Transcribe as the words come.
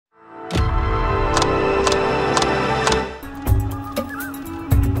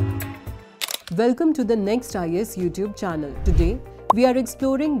Welcome to the Next IS YouTube channel. Today, we are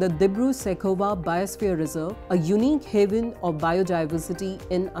exploring the Dibru-Saikhowa Biosphere Reserve, a unique haven of biodiversity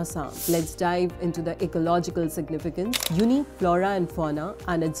in Assam. Let's dive into the ecological significance, unique flora and fauna,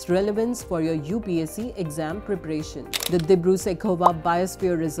 and its relevance for your UPSC exam preparation. The Dibru-Saikhowa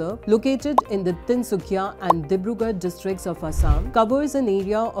Biosphere Reserve, located in the Tinsukia and Dibrugarh districts of Assam, covers an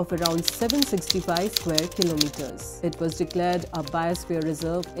area of around 765 square kilometers. It was declared a Biosphere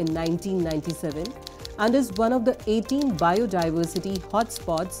Reserve in 1997 and is one of the 18 biodiversity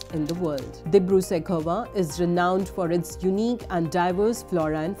hotspots in the world. Dibru-Saikhowa is renowned for its unique and diverse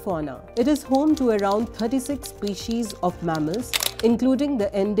flora and fauna. It is home to around 36 species of mammals, including the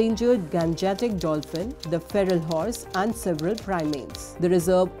endangered Gangetic dolphin, the feral horse, and several primates. The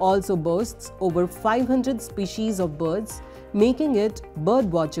reserve also boasts over 500 species of birds, making it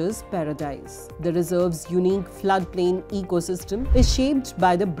birdwatchers' paradise. The reserve's unique floodplain ecosystem is shaped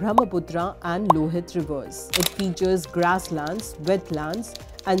by the Brahmaputra and Lohit rivers. It features grasslands, wetlands,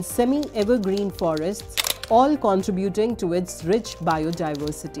 and semi-evergreen forests, all contributing to its rich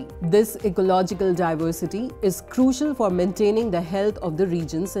biodiversity. This ecological diversity is crucial for maintaining the health of the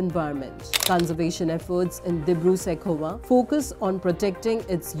region's environment. Conservation efforts in Dibru-Saikhowa focus on protecting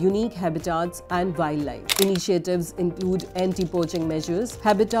its unique habitats and wildlife. Initiatives include anti-poaching measures,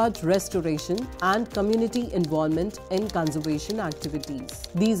 habitat restoration, and community involvement in conservation activities.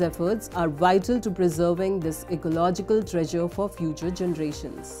 These efforts are vital to preserving this ecological treasure for future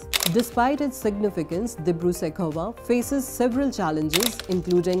generations. Despite its significance, Dibru-Saikhowa faces several challenges,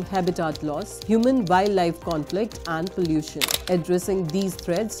 including habitat loss, human-wildlife conflict, and pollution. Addressing these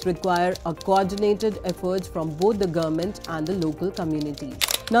threats require a coordinated effort from both the government and the local communities.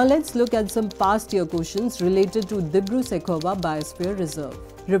 Now let's look at some past year questions related to Dibru-Saikhowa Biosphere Reserve.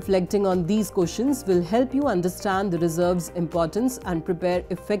 Reflecting on these questions will help you understand the reserve's importance and prepare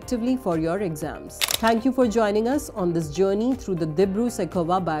effectively for your exams. Thank you for joining us on this journey through the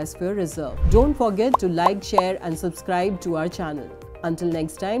Dibru-Saikhowa Biosphere Reserve. Don't forget to like, share, and subscribe to our channel. Until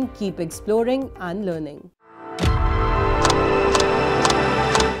next time, keep exploring and learning.